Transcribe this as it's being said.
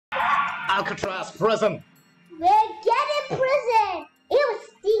Alcatraz prison. We're getting prison. It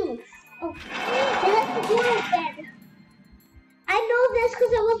stinks. Oh, they left the door open. I know this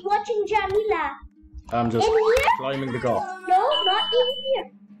because I was watching Jamila. I'm just in here? climbing the gulf. No, not in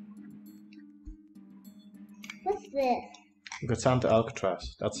here. What's this? You got sent to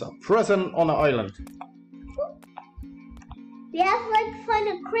Alcatraz. That's a prison on an island. We have like find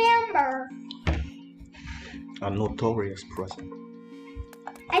a cramber. A notorious prison.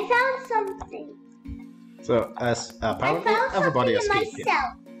 I found something. So, as apparently I found everybody something in escaped here.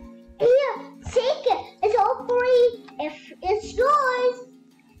 myself. Here, take it. It's all free. If it's yours.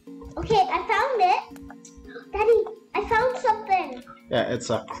 Okay, I found it. Daddy, I found something. Yeah, it's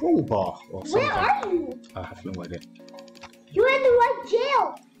a crowbar or something. Where are you? I have no idea. You're in the right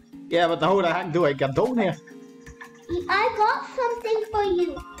jail. Yeah, but how the heck do I get down here? I got something for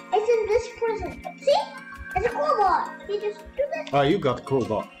you. It's in this prison. See? It's a crowbar. You just do this. Oh, you got a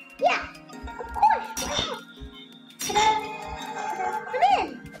crowbar. Yeah, of course. Come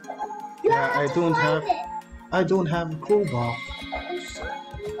in. You Yeah, have to find it. I don't have a crowbar.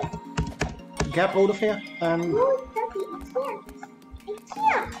 Get out of here and No, Daddy, I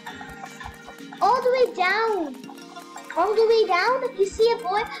can't. All the way down. All the way down. If you see a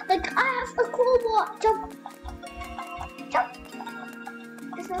boy, like I have a crowbar. Jump. Jump.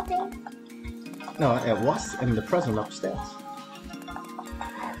 There's nothing. no, it was in the prison upstairs.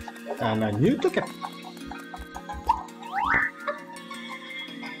 And you took it.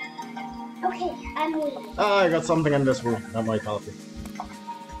 Okay, I'm leaving. Oh, I got something in this room. That might help you.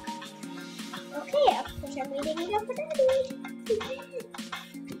 Okay, of course I'm waiting it up for Daddy.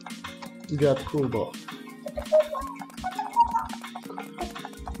 You got a crowbar.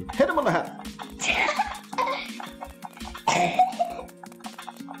 Hit him on the head.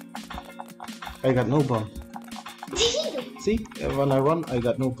 I got no bum. See, when I run, I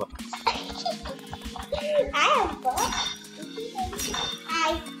got no buttons. I have both.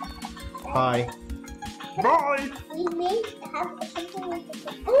 Hi. Hi. Bye. We may have something like this.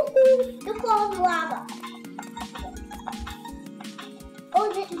 Oh, look all the lava. Oh,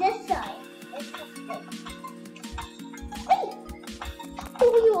 this side. Wait.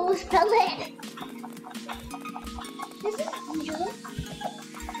 Oh, you almost fell in. This is dangerous.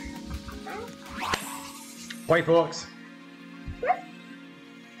 Pipe works.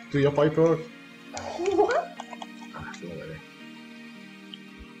 Do your pipe work? What?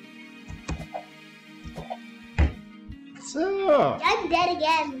 So. I'm dead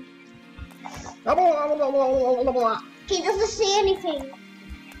again. He doesn't say anything.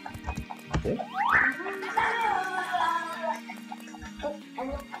 Okay.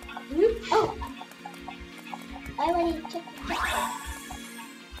 Oh, I already took the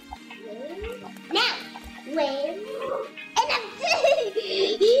now, wait. And I'm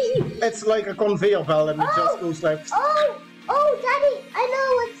It's like a conveyor belt and it just goes like... Oh, Daddy, I know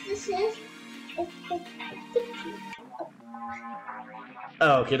what this is.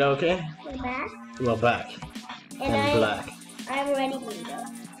 Okie dokie. We're back. We're back. And black. I'm ready to go.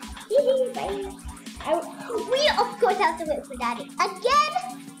 We of course have to wait for Daddy again.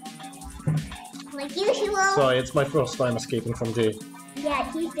 Like usual. Sorry, it's my first time escaping from jail. Yeah,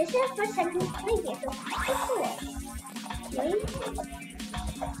 this is the first time he's playing it, so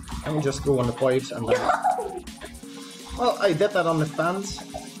Let me just go on the pipes and then... No! Well, I did that on the fans,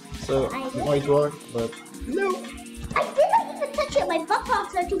 so it might work, but... No! I didn't even touch it, my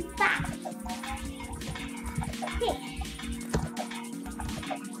buttons are too fast. Okay.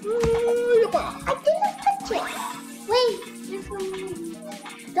 I didn't touch it. Wait, this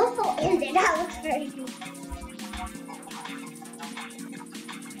one. Don't fall in there, that looks very good.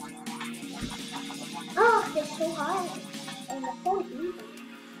 Oh, they're so hard. And the phone easy.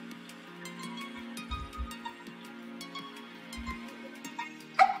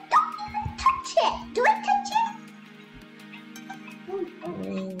 I don't even touch it. Do I touch it?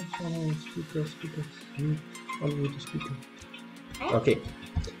 Speaker. Only the speaker. Okay.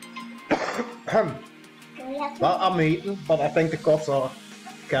 Well, I'm eating, but I think the cops are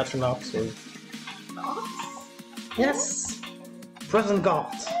catching up, so... Cops? Yes! Prison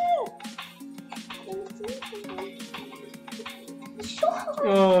cops!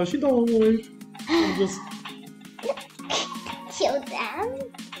 Oh, she died. I'm just... Kill them?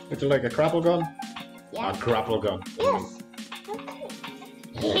 Would you like a grapple gun? Yeah. A grapple gun. Yes. Okay.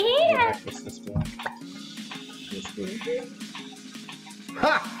 Yeah. What's this one?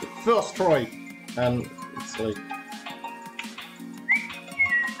 Ha! First try! And it's like...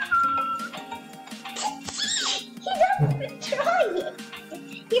 He doesn't even try it.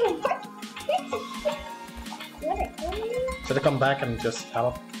 He was Should I come back and just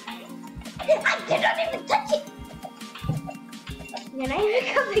help? I did not even touch it! You're not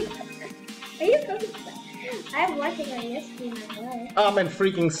even coming. Are you coming? I'm watching on your screen as well. I'm in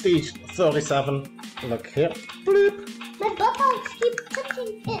freaking stage 37. Look here. Bloop. My buttons keep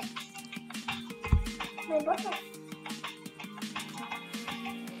touching it. My buttons.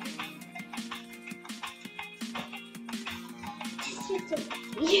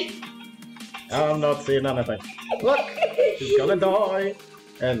 I'm not seeing anything. Look! She's gonna die.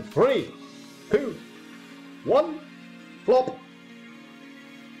 And 3, 2, 1, flop.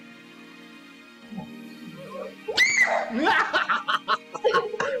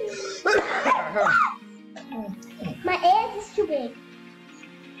 My ass is too big.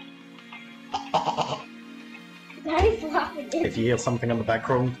 That is laughing. If you hear something in the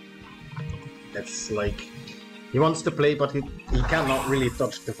background, it's like he wants to play, but he cannot really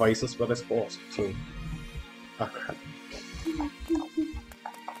touch devices with his paws. So, oh crap.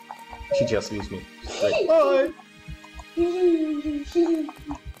 She just leaves me. She's like, bye.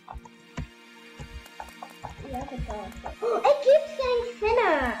 It keeps getting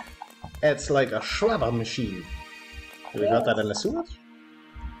thinner. It's like a shredder machine. Do we got that in the sewers?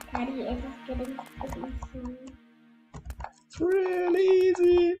 Daddy, it is getting thinner. It's really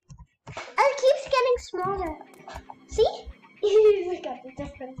easy. It keeps getting smaller. See? Look at the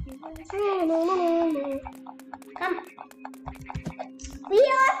difference. Come. We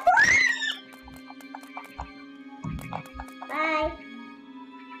are free! Bye.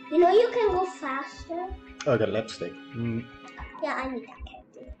 You know you can go faster? Oh, the lipstick. Mm. Yeah, I need that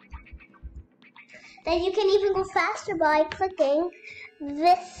character. Then you can even go faster by clicking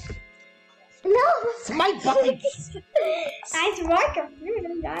this. No! My buttons! I spark a fruit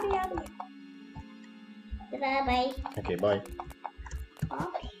and got it out of here. Bye. Okay, bye.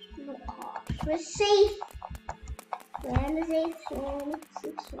 Okay. We're safe. We're in the safe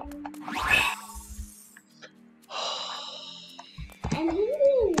zone. I'm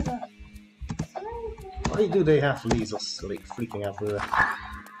eating. Why do they have lasers like freaking everywhere?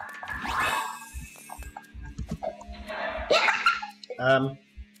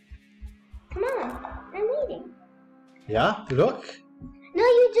 Come on, I'm eating. Yeah, look. No,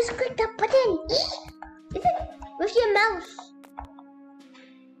 you just click that button. Is it with your mouse?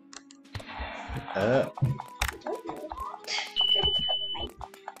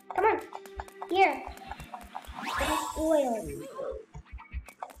 Come on, here. There's oil.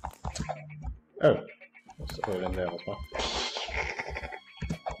 Oh, what's the oil in there as well?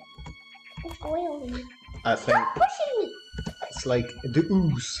 There's oil in it. I think Stop pushing me. it's like the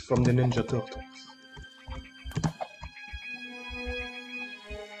ooze from the Ninja Turtles.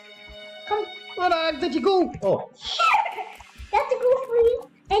 Come. Where the heck did you go? Oh. You have to go for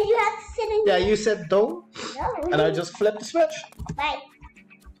you, and you have to sit in. Yeah, you said don't, No. and I just flipped the switch. Bye.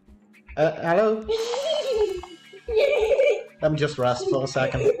 Hello? Let me just rest for a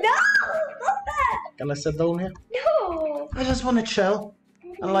second. No, stop that. Can I sit down here? No. I just want to chill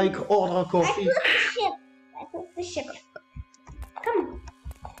and like order a coffee. I flipped the ship. Come.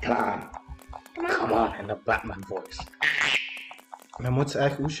 Come on. Come on. Come on, in de Batman voice. Dan moet ze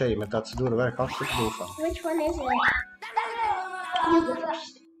echt goed shamen dat ze door de werk hartstikke doof van. Which one is it? You go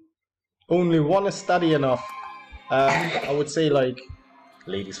first. Only one is steady enough. I would say like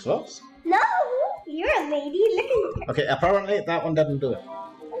ladies first. No, you're a lady. Look at you. Okay, apparently that one didn't do it.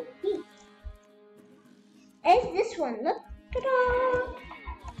 It's this one. Look. Ta-da.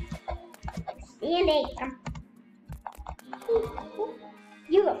 Stand come.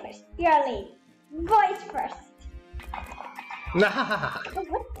 You go first. You're a lady. Boys first. Nah. Oh,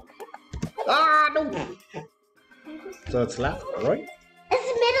 what the heck? Ah, no. So it's left, right? It's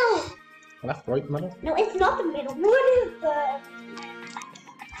the middle. Left, right, middle. No, it's not the middle. What is the...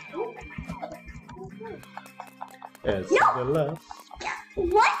 It's No. the left,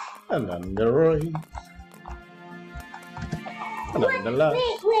 What? and then the right, and then the left.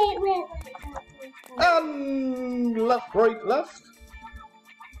 Wait. Left, right, left.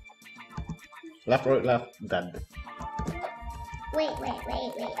 Left, right, left, dead. Wait. What?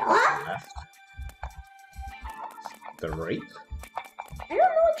 Left. The right. I don't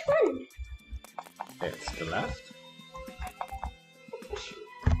know which one. It's the left.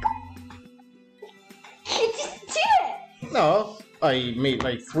 You just did it. No, I made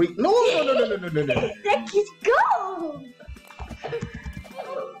like 3. No. Then just go.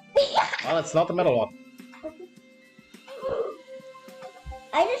 Well, it's not the middle one.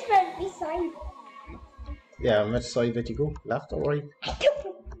 I just read beside you. Yeah, which side did you go? Left or right?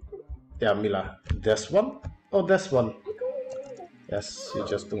 Yeah, Mila. This one or this one? Yes, you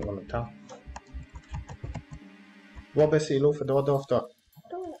just don't want to tell. Wat is hier lopen door?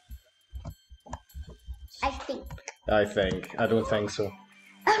 I think. I think. I don't think so.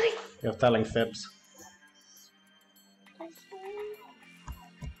 You're telling fibs.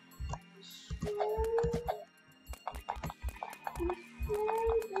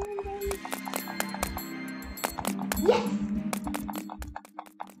 Yes!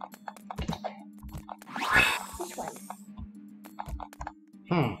 This one.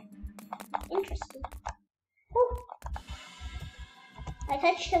 Interesting. Oh. I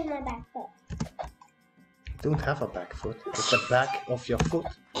touched on my back foot. Don't have a back foot. It's the back of your foot.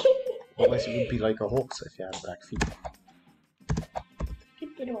 Otherwise you would be like a horse if you had back feet.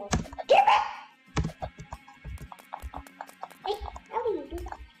 Keep it on. Keep it! Hey, how do you do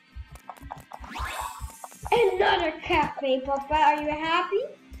that? Another cafe, Papa. Are you happy?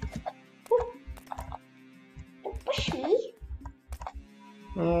 Ooh. Don't push me.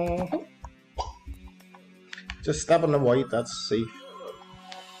 Just stab on the white, that's safe.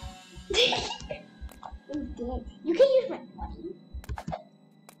 I'm dead. You can use my body.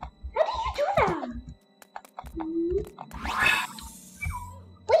 How do you do that?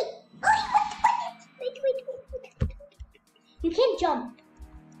 Wait. Wait. You can't jump.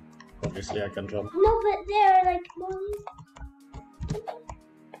 Obviously I can jump. No, but they're like mollies.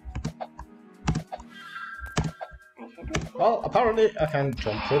 Well, apparently I can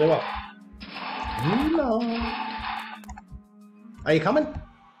jump pretty well. No. Are you coming?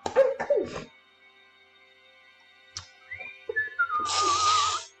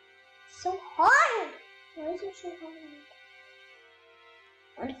 So hard. Why is it so hard?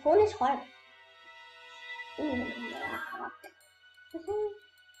 On the phone is hard.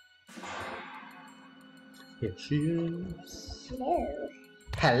 Here she is. Hello.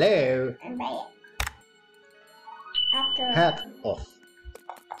 Hello. I'm back. After. Hat off.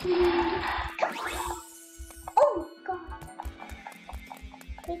 Oh God.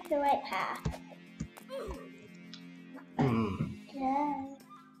 Take the right path. Yeah.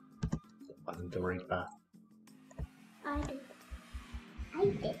 Wasn't the right path. I did.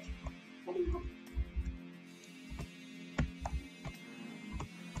 What do you have?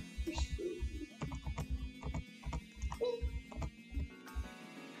 This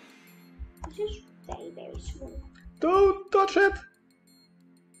is very small. Don't touch it!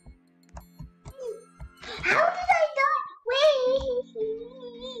 How did I die?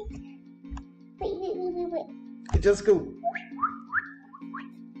 Wait. Just go.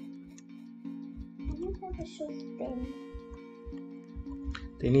 You have a short thing.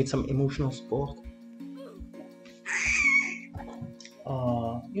 They need some emotional support.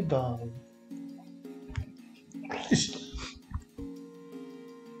 You died.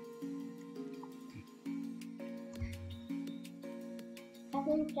 I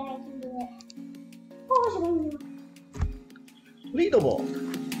think I can do it. Oh, Leaderboard.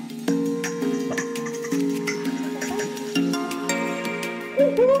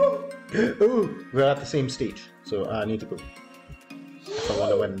 Oh, we're at the same stage, so I need to go. If I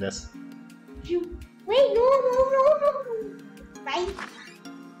want to win this. Wait, no. Right.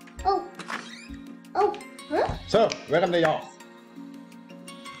 Oh, huh? So, we're in the yard.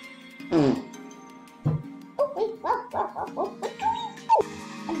 Oh, wait,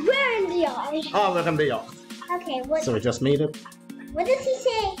 we're in the yard. Oh, we're in the yard. Okay, what? So we just made it. What does he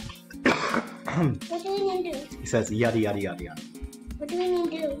say? What do we need to do? He says yada yada yada yada. What do we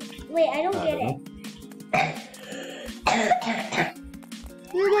need to do? Wait, I don't get it.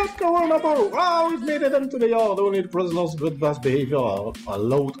 You guys go on about. Oh, we've made it into the yard. Only the prisoners with best behavior are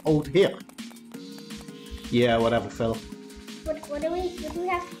allowed out here. Yeah, whatever, Phil. What do we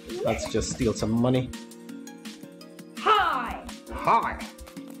have to do? Let's just steal some money. Hi.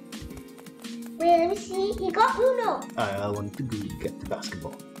 Wait, let me see. You got Uno. I want to go get the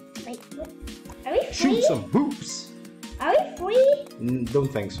basketball. Wait, what? Are we free? Shoot some hoops. Are we free?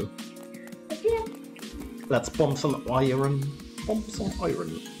 Don't think so. What do you have? Let's pump some iron. What do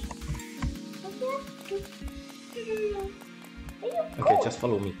you have? Okay, just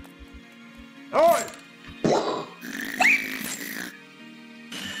follow me. Alright!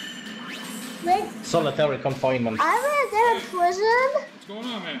 Wait, Solitary confinement. I'm in a prison. What's going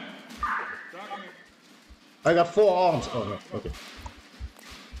on, man? I got 4 arms. Oh no, okay.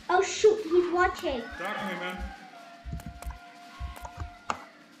 Oh shoot, he's watching. Talk to me, man.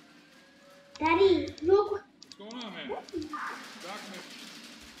 Daddy, look. What's going on, man? Talk to me.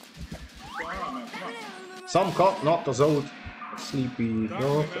 What's going on, man? Come on. Some cop knocked us out. Sleepy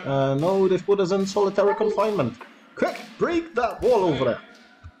dog. No, they've put us in solitary confinement. Quick, break that wall over there.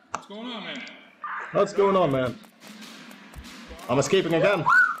 What's going on, man? What's going on, man? I'm escaping again.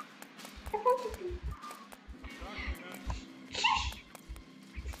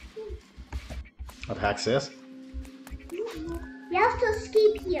 What the heck says? You have to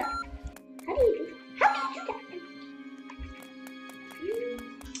escape here. How do you do that? How do you do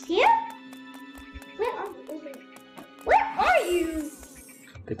that? Here? Where are you? Where are you?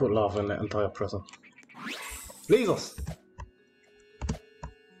 They put lava in the entire prison. Lasers!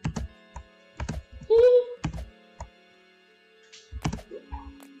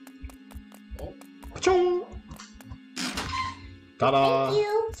 Ka-chung! Ta-da! Thank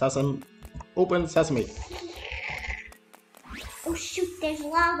you. Sesame. Open sesame. Oh shoot, there's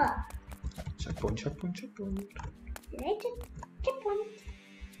lava. Checkpoint, checkpoint, checkpoint. Did I just checkpoint?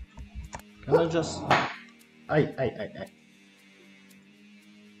 Can I just... Ay.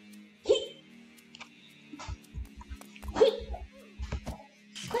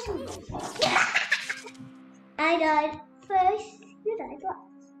 I died first. You died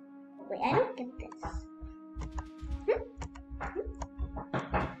last. Wait, I don't get this.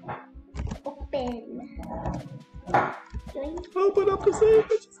 Open. Open up the safe. I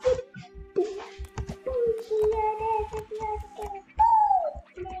just got it.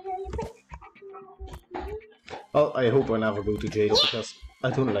 Well, I hope I never go to jail because I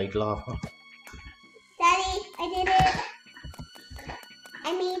don't like lava. Daddy, I did it.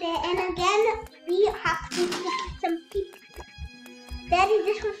 I made it. And again, we have to pick some people. Daddy,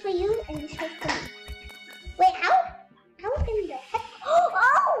 this was for you and this was for me. Wait, how in the heck?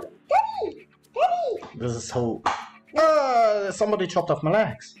 Oh, Daddy! This is so... somebody chopped off my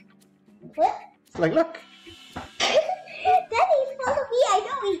legs. What? It's like, look. Daddy, follow me. I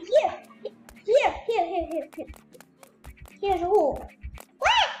know it. Here. Here's a hole.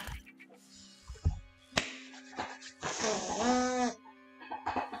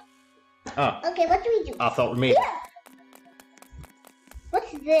 Okay, what do we do? I thought we made it.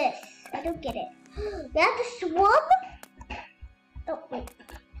 What's this? I don't get it. We have to swim? Oh,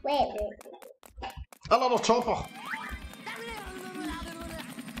 wait. Another chopper.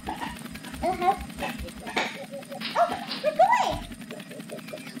 Oh, we're going!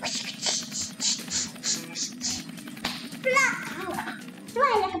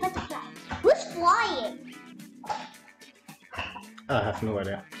 Fly like a butterfly. Who's flying? I have no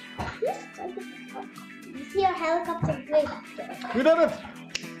idea. You see a helicopter way back there. We did it!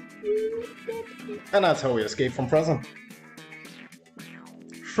 And that's how we escape from prison.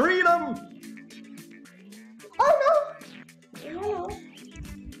 Freedom! Oh no!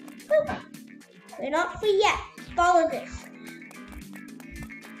 We're not free yet. Follow this.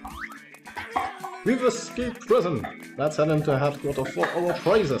 We've escaped prison. Let's head into headquarters for our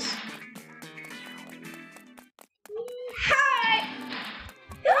prizes. Hi!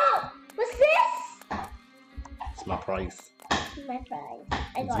 What's this? It's my prize. My prize.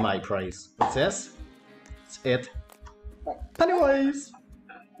 It's my prize. What's this? It's it. What? Pennywise!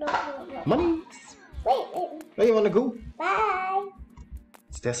 No. Money! Wait. Where you wanna go? Bye.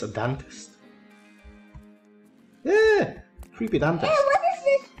 Is this a dentist? Yeah! Creepy dentist. Hey, what is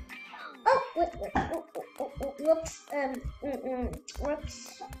this? Oh, wait. Whoops.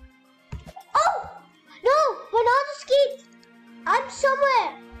 Whoops. Oh! No! We're not escaped! I'm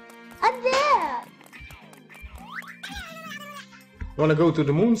somewhere! I'm there! Wanna go to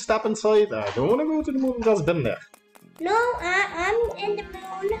the moon? Step inside. I don't wanna go to the moon, just been there. No, I'm in the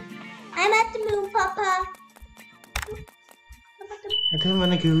moon. I'm at the moon, Papa. I don't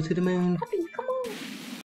wanna go to the moon. Puppy, come on.